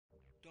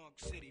Dunk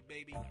City,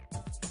 baby. Yeah.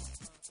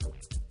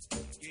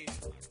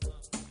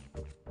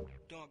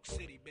 Dunk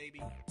City,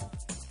 baby.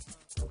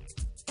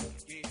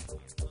 Yeah.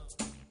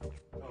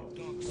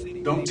 Dunk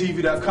City.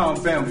 dunktv.com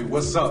family,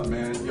 what's up,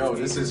 man? Yo,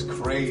 this is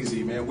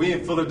crazy, man. We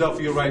in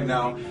Philadelphia right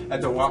now at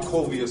the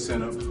Wachovia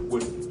Center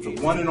with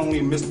the one and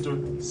only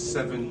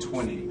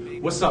Mr.720.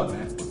 What's up,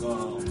 man? What's going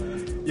on,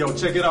 man? Yo,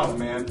 check it out,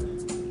 man.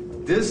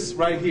 This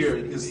right here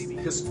is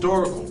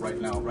historical right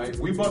now, right?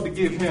 We about to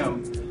give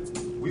him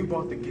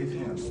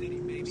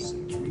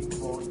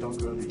Streetball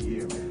Dunker of the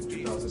Year, man.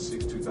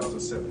 2006,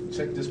 2007.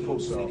 Check this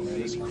poster out,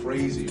 man. It's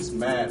crazy. It's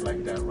mad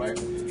like that, right?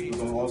 We're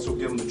gonna also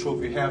give him the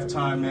trophy at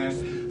halftime,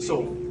 man.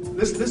 So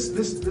let's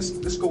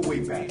go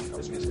way back. I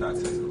was in Scott,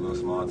 Texas, a little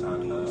small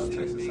town in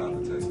Texas, south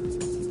of Texas.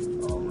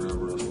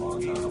 Real small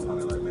town,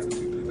 probably like maybe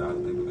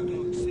 2,000-3,000 people in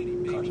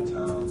the country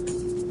town.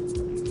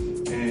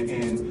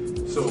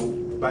 And so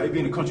by it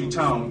being a country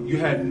town, you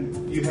had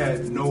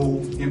no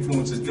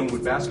influences dealing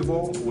with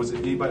basketball? Or was it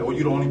anybody, or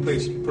you the only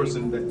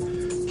person that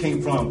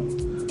came from?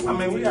 I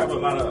mean, we have a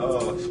lot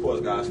of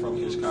sports guys from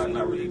here, Chicago.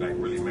 Not really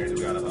major.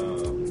 We got a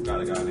guy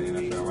in the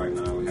NFL right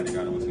now. We had a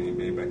guy that went to the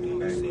NBA back in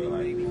the day. But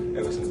like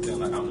ever since then,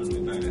 like I'm the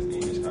new thing that's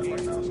in Chicago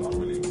right now. So I'm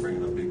really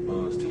bringing a big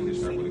buzz to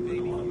this. I really put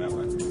them on the map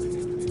right now.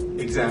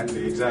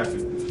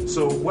 Exactly.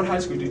 So what high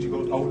school did you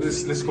go to? Oh,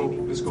 let's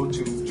go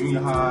to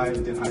junior high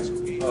and then high school.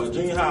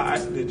 Junior high, I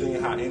actually did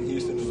junior high in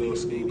Houston, a little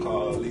school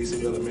called Lee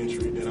City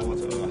Elementary. Then I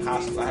went to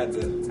high school. I had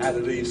to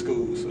leave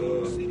schools. I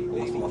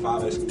went from a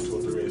 5A school to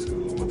a 3A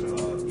school. I went to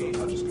little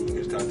country school in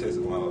Hitchcock, Texas,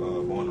 when I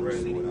was born and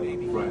raised or whatever.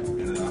 Right.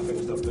 And then I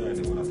finished up there and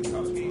then went off to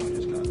college in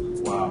Hitchcock.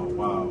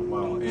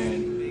 Wow.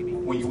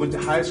 And when you went to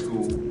high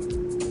school,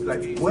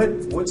 like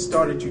what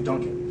started you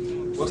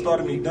dunking? What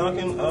started me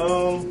dunking?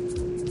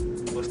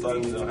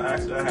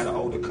 Actually, I had an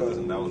older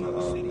cousin that was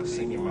a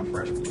senior my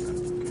freshman year.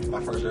 My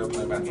first year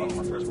playing basketball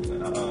my freshman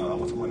year. I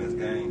went to one of his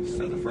games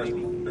as a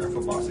freshman during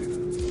football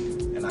season.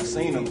 And I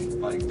seen him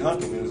like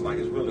dunking. It was like,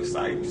 it's real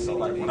exciting. So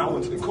like when I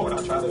went to the court,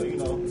 I tried to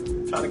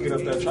get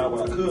up there, try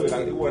what I could.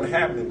 Like, it wasn't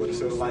happening, but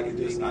it was like I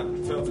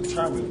felt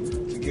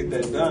determined to get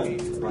that done.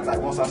 Right. Like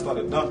once I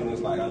started dunking, it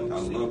was like I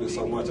loved it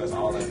so much. That's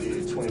all I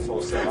did,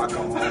 24/7. I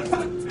come home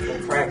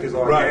from practice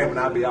or game, and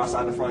I'd be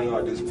outside in the front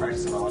yard just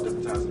practicing all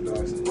different types of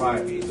dunks and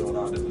doing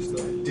all different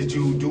stuff. Did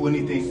you do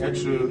anything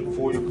extra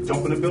for your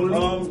jumping ability?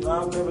 I've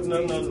never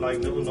done nothing like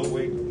no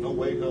weight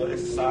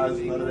exercise,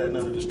 none of that,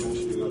 none of the strength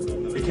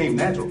skill. It came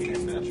natural.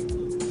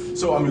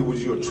 So I mean,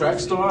 was you a track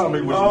star? I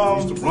mean, you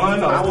used to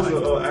run? I was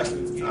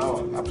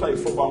I played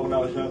football when I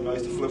was young. I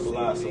used to flip a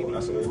lot, so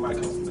that's where it might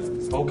come from that.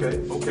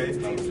 Okay.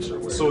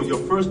 So your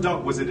first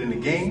dunk, was it in the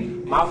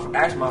game? My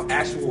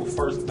actual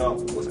first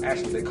dunk was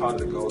actually, they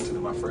called it a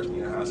goaltender my freshman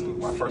year in high school.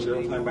 My first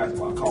year playing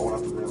basketball, I caught one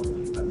off the rim.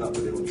 I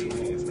dunked it with 2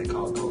 hands, and they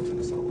called it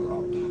goaltender. So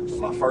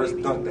my first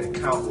dunk that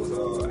count was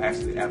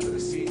actually after the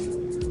season.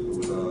 It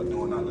was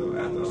doing our little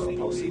after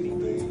postseason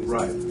things.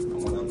 Right.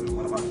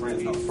 One of my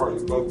friends dunked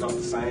first. We both dunked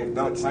the same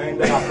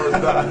day. I first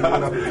dunked. He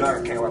went up and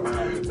dunked, came right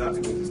behind me and dunked.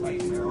 It was just like,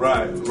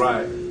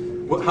 Right.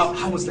 Well,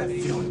 how was that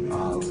feeling? It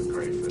was a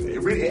great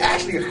feeling. It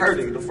actually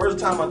hurted. The first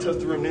time I touched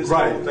the rim, this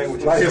whole thing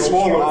was just so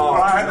swollen.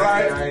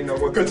 Right. I ain't know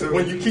what to do.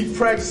 When you keep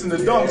practicing the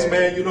dunks,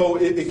 man, you know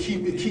it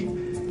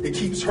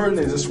keeps hurting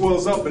and it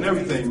swells up and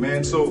everything,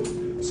 man. So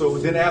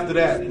then after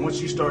that, once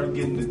you started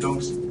getting the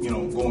dunks,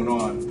 going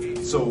on.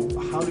 So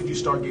how did you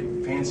start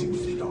getting fancy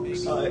with the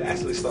dunks? It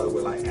actually started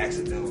with like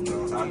accidental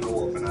dunks. I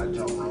go up and I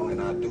jump wrong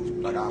and I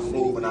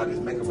move and I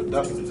just make up a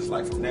dunk, and just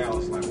like from now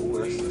it's like, oh,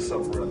 that's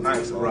something real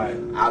nice. So right.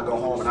 I'll go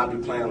home and I'll be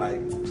playing like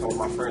some of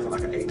my friends on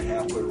like an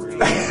 8.5 foot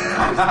rim. I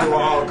just do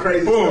all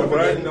crazy stuff. But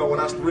right. then, when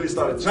I really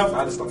started jumping,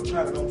 I just started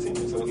trying it on 10.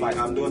 So it's like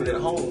I'm doing it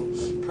at home,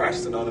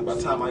 practicing on it. By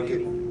the time I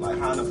get like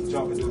high enough to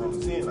jump and do it on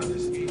the 10, I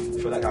just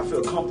feel like I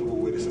feel comfortable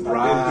with it since I've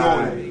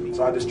been doing it.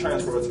 So I just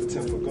transfer it to the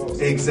 10-foot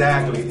goal.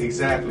 Exactly.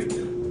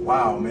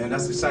 Wow, man,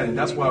 that's exciting.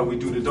 That's why we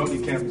do the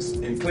dunking camps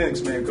and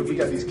clinics, man, because we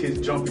got these kids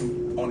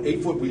jumping on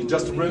 8 foot. We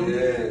adjust the rim,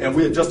 and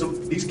we adjust them.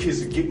 These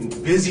kids are getting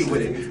busy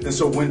with it. And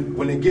so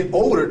when they get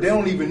older, they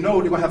don't even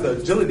know they're going to have the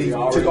agility to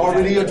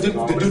already do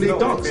their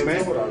dunks,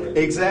 man.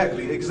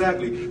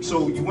 Exactly.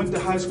 So you went to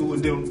high school,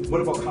 and then what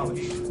about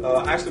college?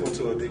 I actually went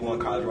to a D1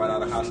 college right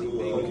out of high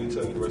school,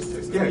 Utah, University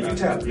of Texas. Yeah,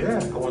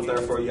 UTEP, I went there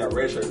for a year. I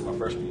redshirted my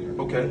freshman year.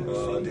 Okay.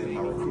 Then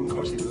my recruiting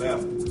coach, he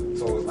left.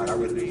 So it was like I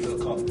really didn't feel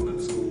comfortable in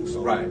the school.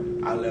 So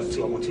I left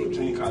too. I went to a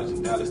junior college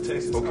in Dallas,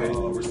 Texas. Okay.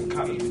 Richmond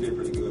College, we did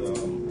pretty good.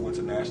 Went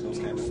to nationals,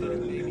 came in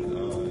third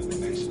in the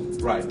nation.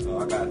 Right.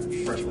 I got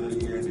freshman of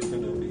the year and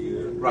defender of the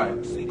year. Right.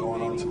 And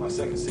going on to my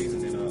second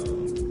season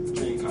in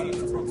junior college,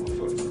 I broke my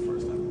foot for the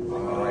first time.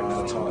 Right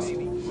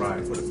metatarsal.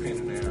 Right. Put a pin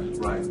in there.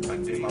 Right. I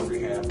did my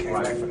rehab, came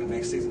back for the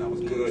next season. I was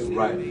good.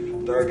 Right.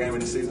 Third game of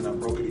the season, I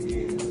broke it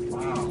again.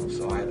 Wow.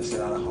 So I had to sit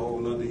out a whole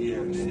another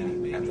year, and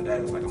then after that,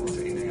 it was like I went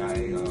to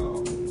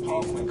NAIA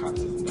Paul Quinn College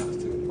in Dallas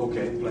too.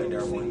 Okay. Played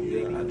there 1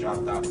 year. I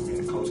dropped out from me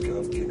and the coach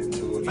kept getting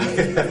into it.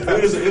 It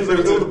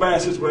was a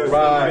bad situation.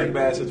 Right. It was a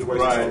bad situation.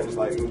 Right. So it was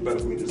like, it was better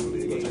for me just to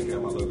leave, go take care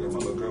of my little girl. My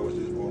little girl was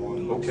just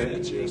born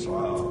that year, so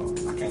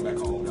I came back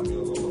home, got me a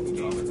little local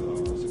job at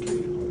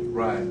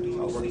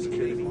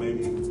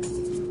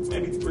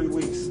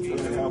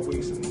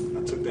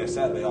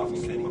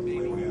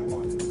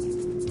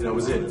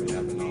was it.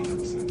 I've been on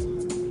ever since.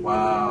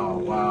 Wow,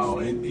 wow.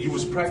 And you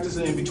was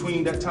practicing in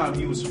between that time.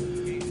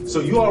 So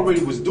you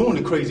already was doing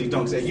the crazy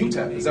dunks at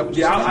UTEP. Is that what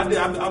you Yeah, saying?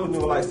 I was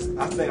doing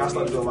I think I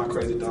started doing my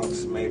crazy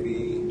dunks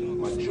maybe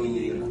my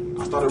junior year.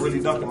 I started really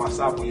dunking my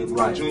sophomore year.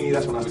 My junior year,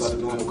 that's when I started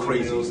doing the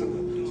crazy.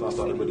 So I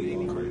started really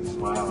going crazy.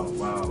 Wow,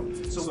 wow.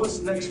 So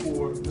what's next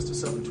for Mr.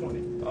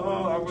 720?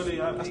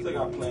 I still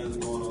got plans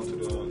going on to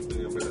the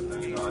bigger and better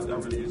things. I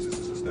really use this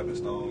as a stepping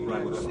stone.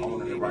 Right. With us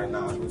owning it right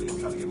now, I'm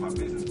trying to get my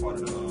business part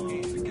of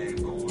the game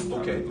going.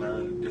 Okay.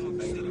 Learn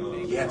different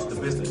things. Yes, the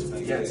business.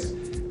 Yes.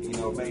 You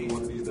know, maybe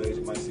one of these days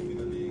you might see me in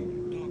the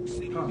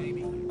league. Huh.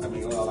 I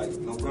mean, like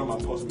November, I'm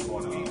supposed to be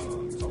going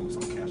to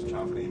some camps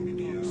trying for the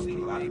NBD.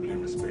 A lot of people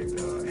didn't respect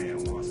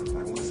and one. So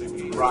I want to see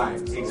me. Right.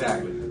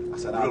 Exactly. I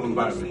said, Real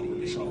environment.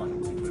 Really show I can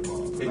really play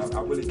ball.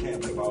 I really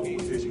can't play ball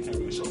with this. You can't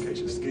really showcase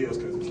your skills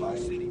because it's like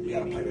you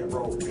got to play that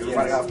role.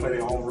 Everybody got to play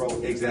their own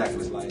role.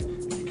 Exactly. It's like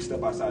you can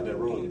step outside that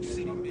role and just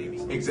see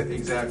Exactly.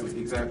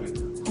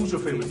 Who's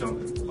your favorite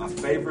dunker? My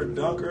favorite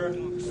dunker?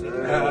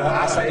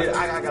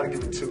 I got to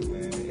give it two,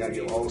 man. You got to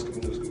give old school,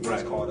 new school.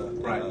 Right. Carter.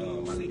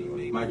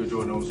 Right. Michael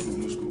Jordan, old school,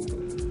 new school.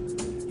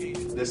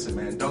 Listen,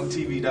 man,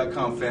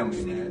 dunktv.com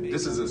family, man.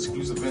 This is an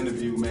exclusive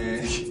interview,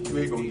 man. You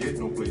ain't gonna get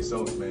no place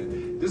else,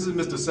 man. This is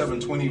Mr.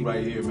 720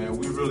 right here, man.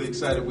 We're really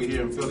excited. We're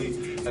here in Philly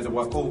at the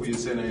Wachovia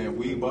Center, and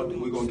we're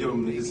gonna give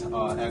him his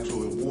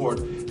actual award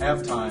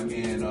halftime.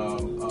 And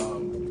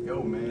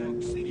yo,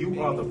 man,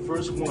 you are the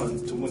first one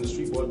to win the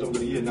Streetball Dunker of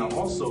the Year. Now,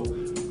 also,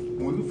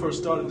 when we first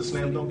started the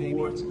Slam Dunk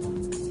Awards,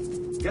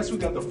 guess who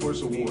got the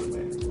first award,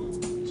 man?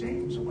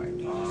 James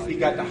White. He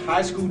got the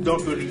High School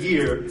Dunker of the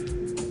Year.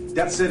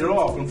 That set it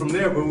off, and from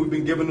there, we've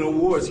been giving the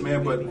awards,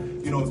 man. But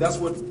you know, that's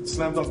what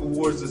Slam Dunk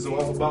Awards is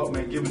all about,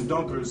 man. Giving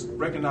dunkers,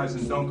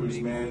 recognizing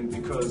dunkers, man,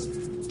 because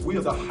we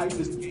are the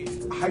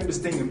hypest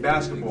thing in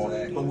basketball,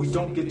 but we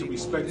don't get the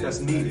respect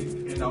that's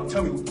needed. Now,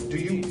 tell me,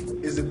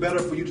 is it better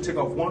for you to take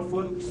off 1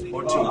 foot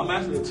or 2? I'm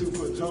actually a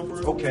 2-foot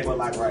jumper. Okay. But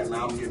like right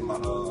now, I'm getting my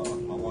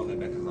one leg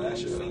back because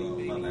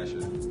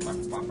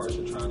my first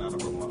year trying out, I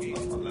broke my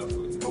left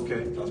foot.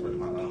 Okay. So I was ready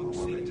my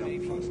one leg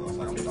jumping foot. So I was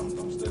like,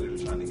 I'm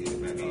steadily trying to get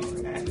it back.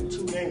 Actually,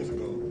 2 games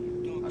ago,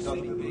 I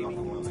dunked it off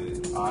my one leg.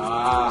 It's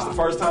the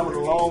first time in a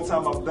long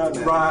time I've done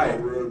that. Right.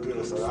 Real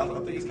good. So I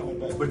think it's coming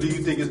back. But do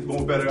you think it's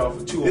more better off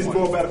of 2 or 1? It's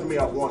more better for me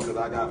off 1 because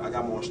I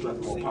got more strength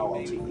and more power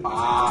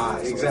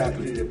off 2.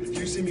 Exactly. If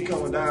you see me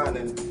coming down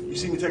and you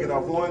see me taking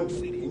off 1,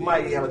 you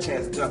might have a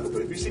chance to jump it.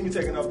 But if you see me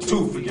taking off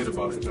 2, forget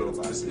about it, Joe.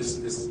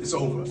 It's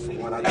over. For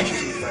 1, I got too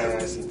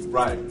fast.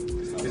 Right.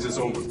 It's just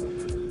over.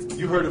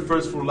 You heard it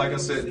first from, like I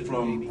said,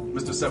 from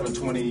Mr.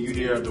 720. You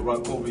here at the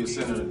Wachovia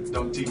Center,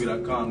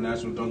 dunktv.com,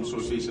 National Dunk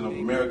Association of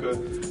America,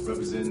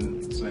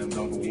 representing Slam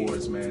Dunk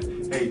Awards, man.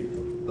 Hey,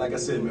 like I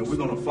said, man, we're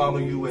going to follow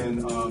you,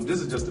 and this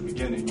is just the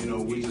beginning. You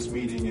know, we're just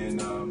meeting, and,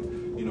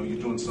 you know,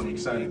 you're doing some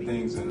exciting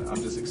things, and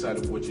I'm just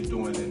excited for what you're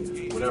doing,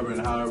 and whatever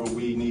and however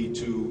we need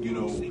to, you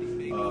know,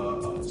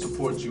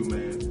 support you,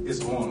 man.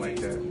 It's on like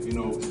that, you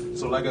know.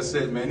 So like I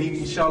said, man,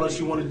 any shout-outs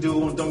you want to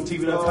do on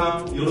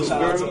dunktv.com? Your little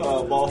shout out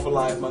girl? to Ball for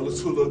Life, my 2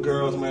 little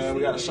girls, man.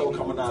 We got a show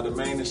coming out, the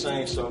Main and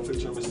Shane show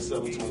featuring Mr.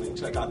 720.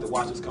 Check out the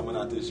watches coming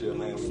out this year,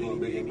 man. We're doing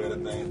bigger and better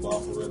things.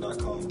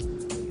 Ballforreal.com.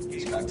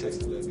 Just got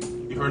texted,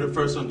 baby. You heard it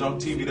first on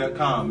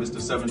dunktv.com, Mr.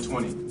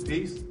 720.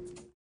 Peace.